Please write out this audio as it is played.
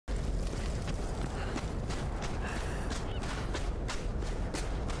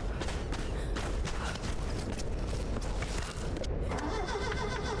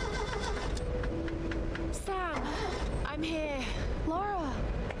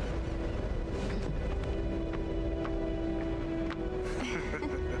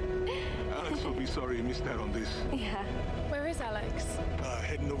be sorry you missed out on this. Yeah. Where is Alex?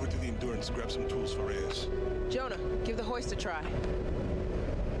 Heading over to the Endurance to grab some tools for Reyes. Jonah, give the hoist a try.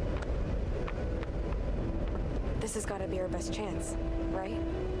 This has got to be our best chance, right?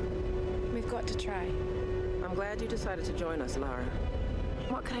 We've got to try. I'm glad you decided to join us, Lara.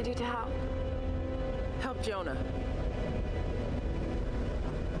 What can I do to help? Help Jonah.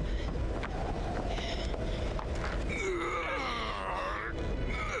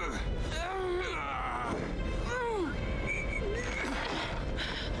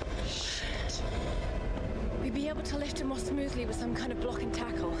 Shit. We'd be able to lift him more smoothly with some kind of block and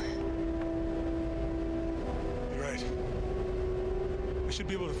tackle. You're right. I should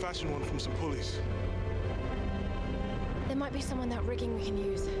be able to fashion one from some pulleys. There might be some on that rigging we can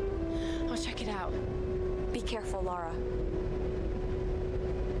use. I'll check it out. Be careful, Lara.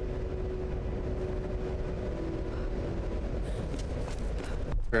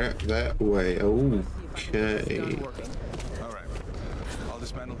 Crap that way. Okay. All right. I'll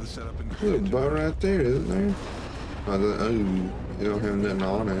dismantle the setup and... There's a boat right there, isn't there? Oh, you don't have nothing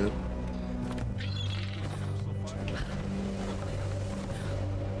on it.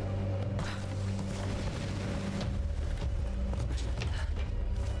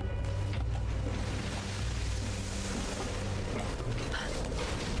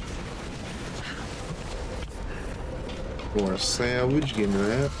 More salvage, getting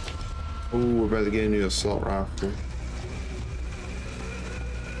that. Oh, we're about to get into assault rifle.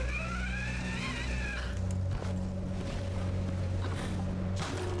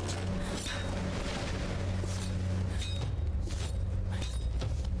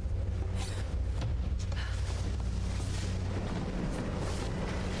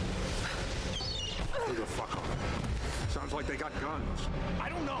 Who the fuck are they? Sounds like they got guns. I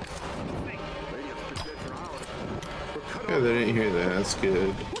don't know. Maybe it's been dead for hours. We're cut Yeah, off. they didn't hear that. That's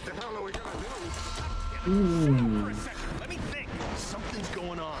good. What the hell are we gonna do? Ooh. For a second, let me think. Something's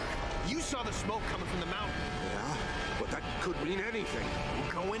going on. You saw the smoke coming from the mountain. Yeah, but that could mean anything.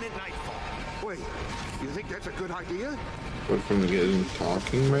 We'll go in at nightfall. Wait, you think that's a good idea? What from getting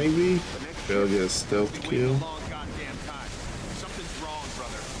talking, maybe? They'll get a stealth Wait a kill. long goddamn time. Something's wrong,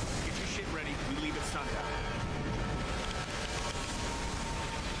 brother. Get your shit ready. We leave at sundown.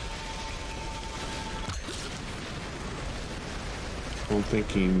 Don't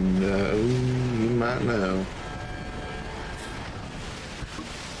think you know. You might know.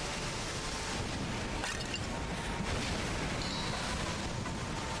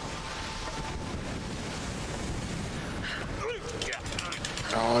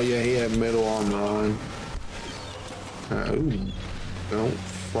 Oh yeah, he had metal armor on. Oh, don't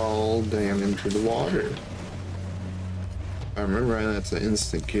fall down into the water. If I remember right, that's an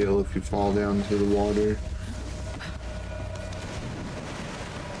instant kill if you fall down into the water.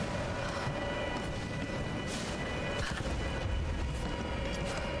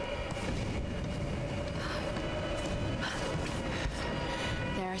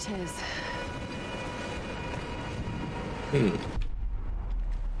 There it is. Is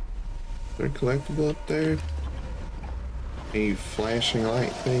there a collectible up there? Any flashing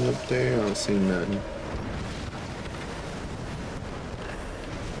light thing up there? I don't see nothing.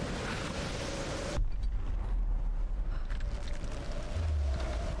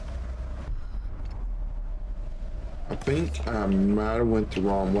 I think I might have went the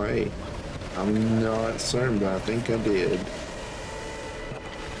wrong way. I'm not certain, but I think I did.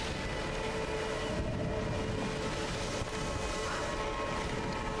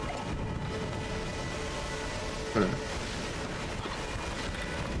 Huh.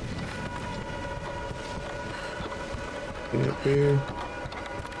 Get up here.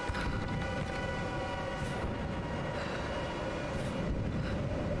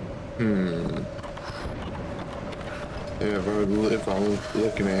 Yeah, if I'm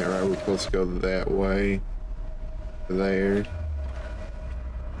looking at it right, we're supposed to go that way. There.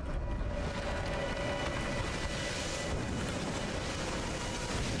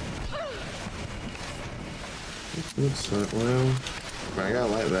 Looks like, well, I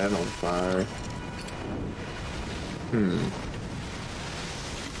gotta light that on fire.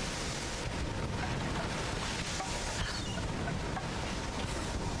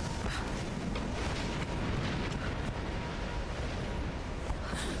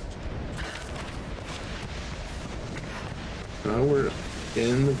 Now we're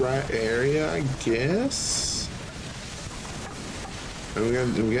in the right area, I guess. And we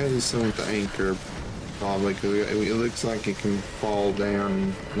gotta do something with the anchor, probably, because it looks like it can fall down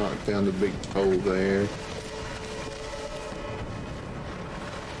and knock down the big pole there.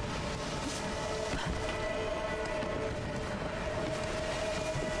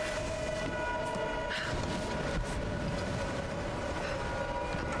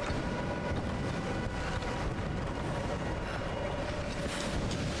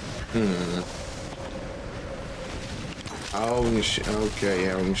 Oh, we can okay,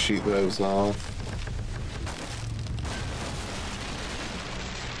 yeah, we can shoot those off.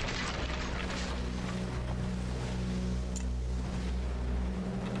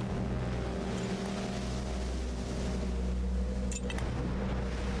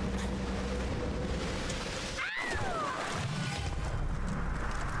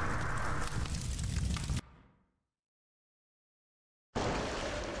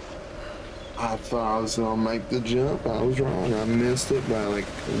 I thought I was gonna make the jump. I was wrong. I missed it by like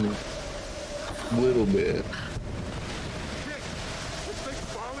a little bit. Shit! This thing's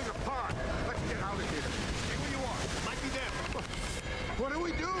falling apart. Let's get out of here. Stay where you are. Might be them. What do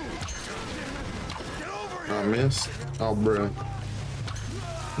we do? Get over here! I missed. Oh, bruh.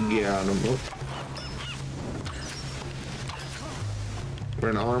 Got him. Oh. We're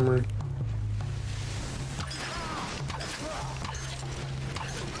in armor.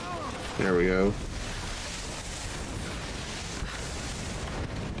 There we go.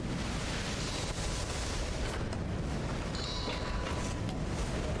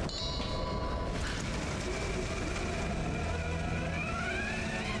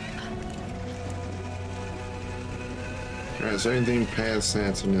 Alright, so anything past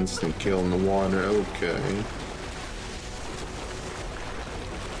that's an instant kill in the water. Okay.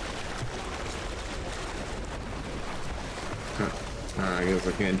 I guess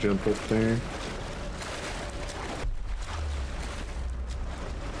I can't jump up there.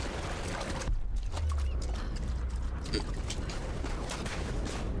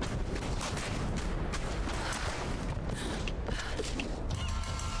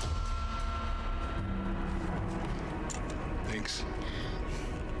 Thanks.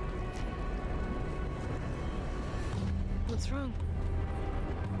 What's wrong?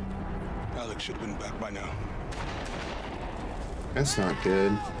 Alex should have been back by now. That's not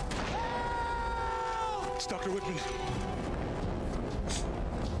good. It's Dr. Whitman.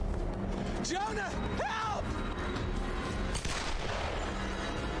 Jonah, help!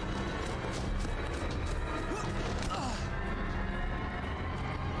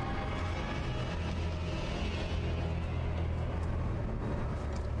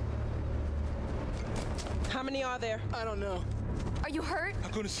 How many are there? I don't know. Are you hurt?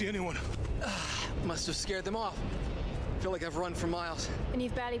 Not going to see anyone. Must have scared them off. Feel like I've run for miles. And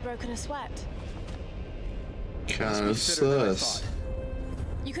you've barely broken a sweat. Kinda Fitter than I sus. thought.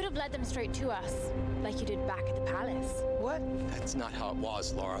 You could have led them straight to us, like you did back at the palace. What? That's not how it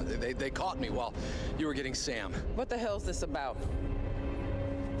was, Laura. They caught me while you were getting Sam. What the hell's this about?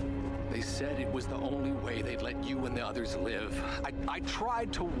 They said it was the only way they'd let you and the others live. I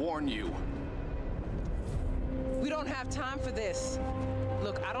tried to warn you. We don't have time for this.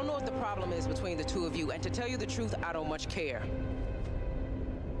 Look, I don't know what the problem is between the two of you, and to tell you the truth, I don't much care.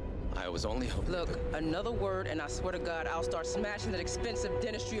 I was only hoping. Look, another word, and I swear to God, I'll start smashing that expensive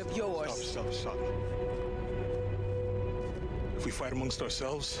dentistry of yours. Stop. If we fight amongst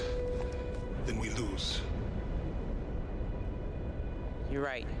ourselves, then we lose. You're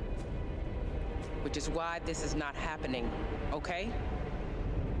right. Which is why this is not happening, okay?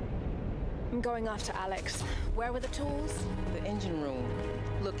 I'm going after Alex. Where were the tools? The engine room.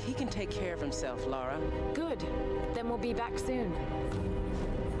 Look, he can take care of himself, Lara. Good. Then we'll be back soon.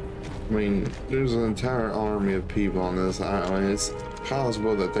 I mean, there's an entire army of people on this island. It's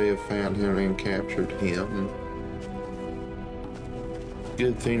possible that they have found him and captured him.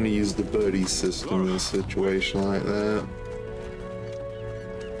 Good thing to use the buddy system in a situation like that.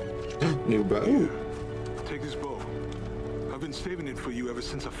 New bow. Take this bow. I've been saving it for you ever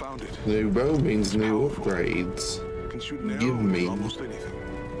since I found it. New bow means new upgrades. Can shoot an arrow Give me. with almost anything.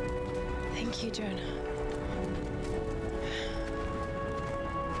 Thank you, Jonah.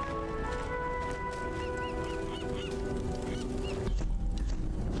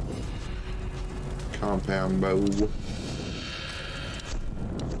 Compound bow.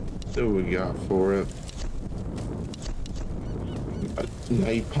 What we got for it?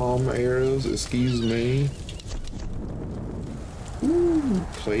 Napalm arrows, excuse me. Ooh,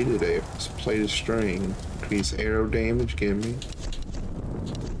 plated arrows, plated string. Increase arrow damage, give me.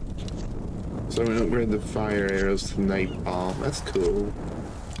 So we upgrade the fire arrows to napalm. That's cool.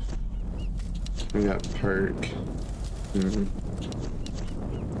 We got perk.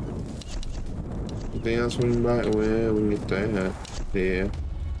 Anything else we can buy? Well, we can get that. Yeah.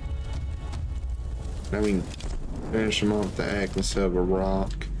 Now we can finish them off with the axe instead of a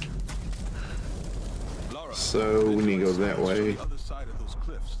rock. Lara, So we need to go that way. The other side of those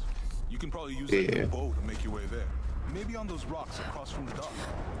cliffs. You can probably use Yeah. that bow to make your way there. Maybe on those rocks across from the dock.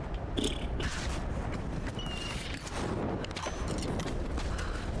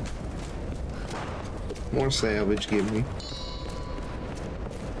 More salvage, give me.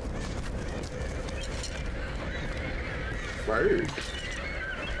 Bird.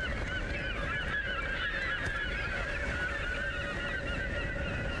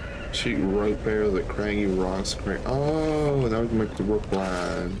 Shoot rope arrows at craggy rocks. Oh, that would make the rope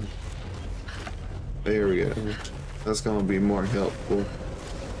line. There we go. That's gonna be more helpful.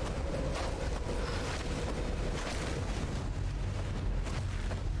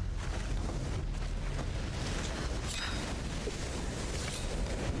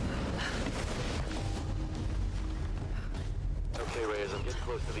 Okay, Reyes, I'm getting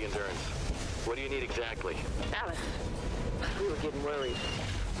close to the Endurance. What do you need exactly? Alex, we were getting worried.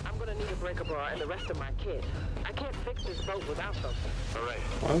 I'm gonna need a breaker bar and the rest of my kit. I can't fix this boat without them. All right.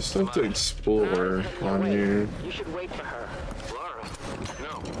 A lot of stuff to explore on here. You should wait for her. Lara?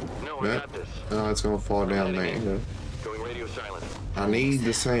 No, I got this. Oh, it's gonna fall down there. Going radio silent. I need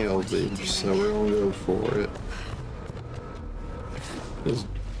the salvage, so we're gonna go for it. Just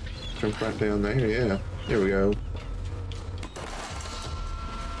jump right down there, yeah. There we go.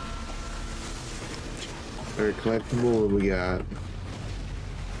 Very collectible, what we got?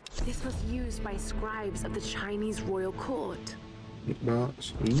 This was used by scribes of the Chinese royal court.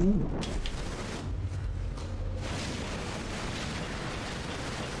 Box. Ooh.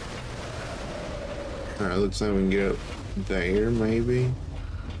 Alright, looks like we can get up there, maybe.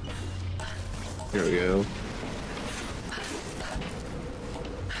 There we go.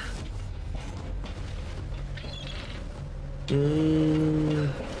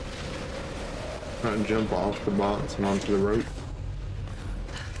 Try to jump off the box and onto the rope.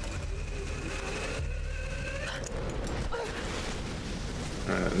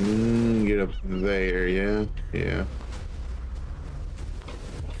 Get up there, yeah? Yeah.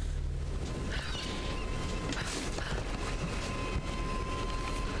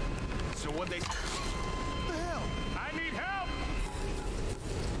 So what they... What the hell? I need help!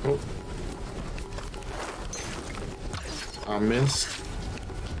 Oh. I missed.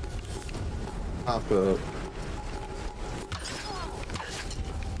 Pop up.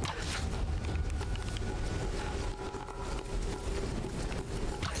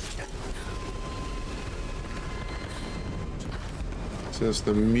 Since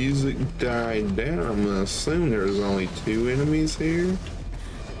the music died down, I'm gonna assume there's only 2 enemies here.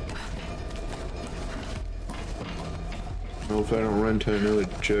 Hope I don't run to another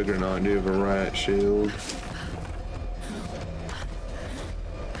Juggernaut. Do you have a riot shield?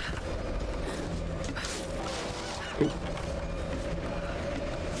 Oh.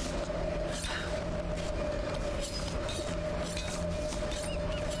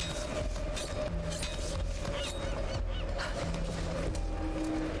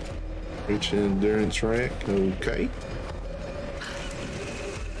 Reach an endurance rack, okay.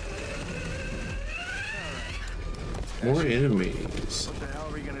 More enemies. What the hell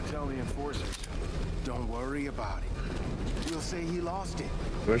are we gonna tell the enforcers? Don't worry about it. We'll say he lost it.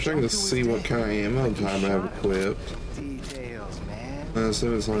 I wish I could see what kind of ammo type I have equipped. Details, man. I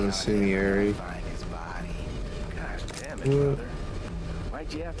assume it's on incendiary. Find his body. Gosh damn it, brother.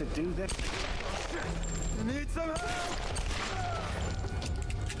 Why'd you have to do that? You need some help!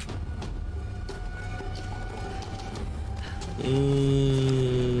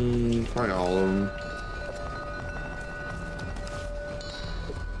 Probably all of them.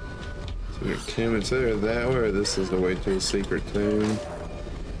 Secret tomb, it's either that way or this is the way to a secret tomb.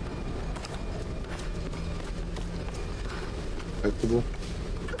 Acceptable.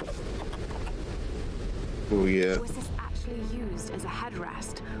 Oh yeah. Was this actually used as a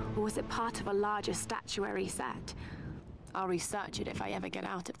headrest, or was it part of a larger statuary set? I'll research it if I ever get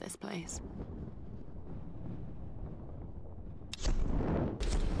out of this place.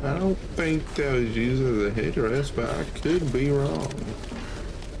 I don't think that was used as a headrest, but I could be wrong.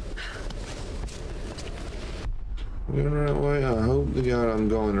 Going the right way? I hope to God I'm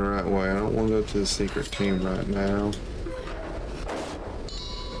going the right way. I don't want to go to the secret team right now.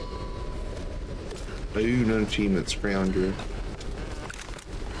 Ooh, no achievement, Scrounger.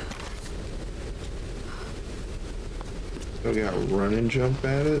 Still got run and jump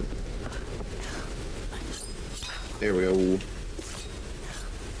at it. There we go.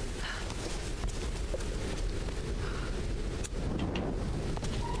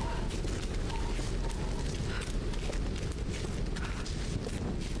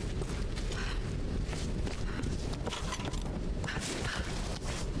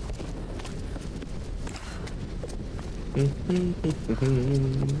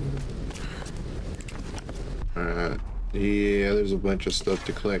 Alright, yeah, there's a bunch of stuff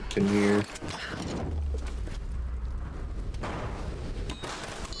to collect in here.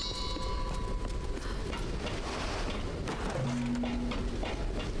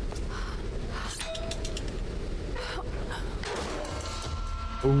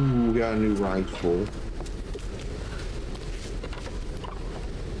 got a new rifle.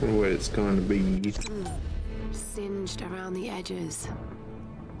 Wonder what it's going to be. Singed around the edges.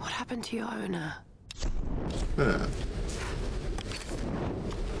 What happened to your owner? Huh.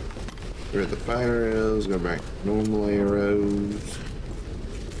 Where the fire arrows, go back to normal arrows.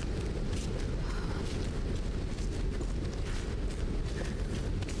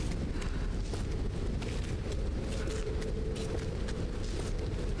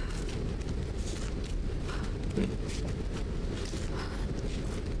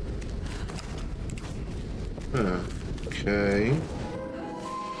 Okay.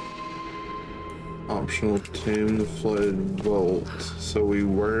 Optional tomb, the flooded vault. So we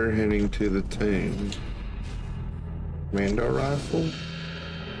were heading to the tomb. Mando rifle?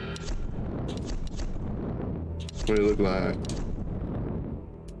 What do it look like?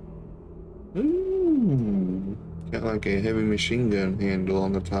 Ooh. Got like a heavy machine gun handle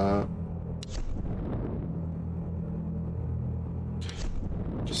on the top.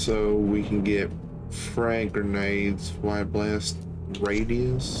 So we can get frag grenades, wide blast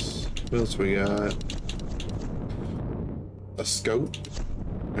radius. What else we got? A scope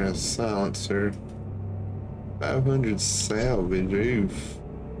and a silencer. 500 salvage. Oof.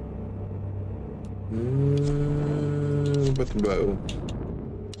 What about the bow?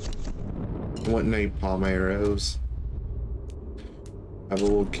 I want napalm arrows. Have a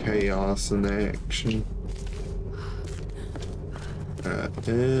little chaos in action.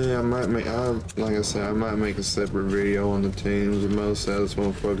 I might make, like I said, I might make a separate video on the teams, but mostly I just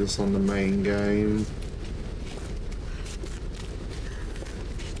want to focus on the main game.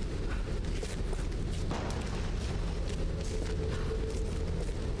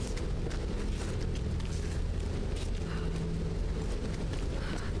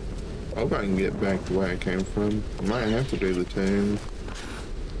 I hope I can get back to where I came from. I might have to do the team.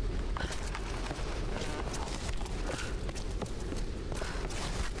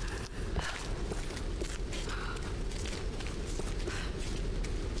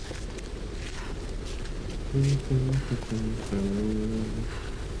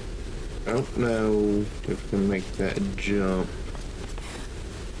 I don't know if we can make that jump.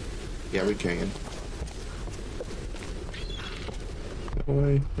 Yeah, we can. That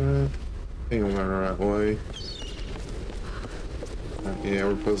way, right? I think I'm going the right way. Yeah,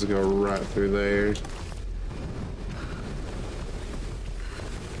 we're supposed to go right through there.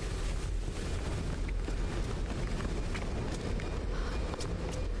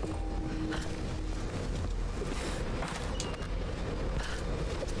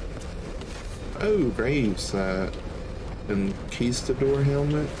 Oh, gravesite and Conquistador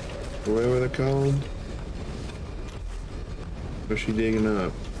helmet, or whatever they're called. What's she digging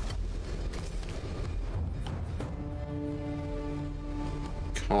up?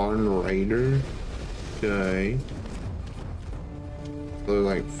 Karn Raider. Okay. So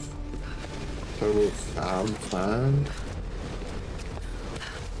like total of 5 find.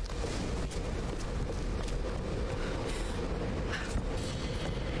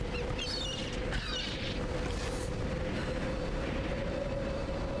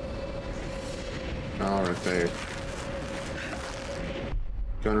 Right there.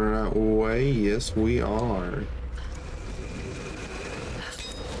 Gunning that way? Yes, we are.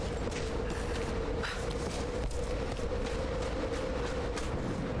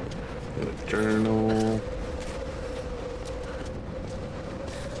 The journal.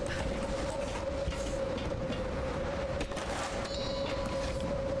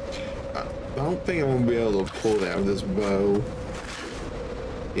 I don't think I'm gonna be able to pull that with this bow.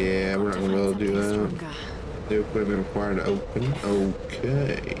 Yeah, we're not gonna be able to do that. The equipment required to open.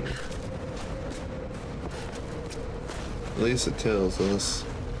 Okay. At least it tells us.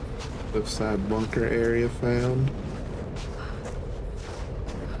 Left side bunker area found.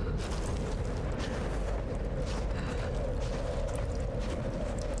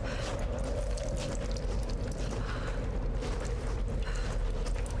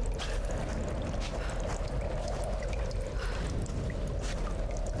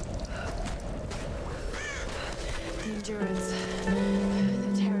 Endurance.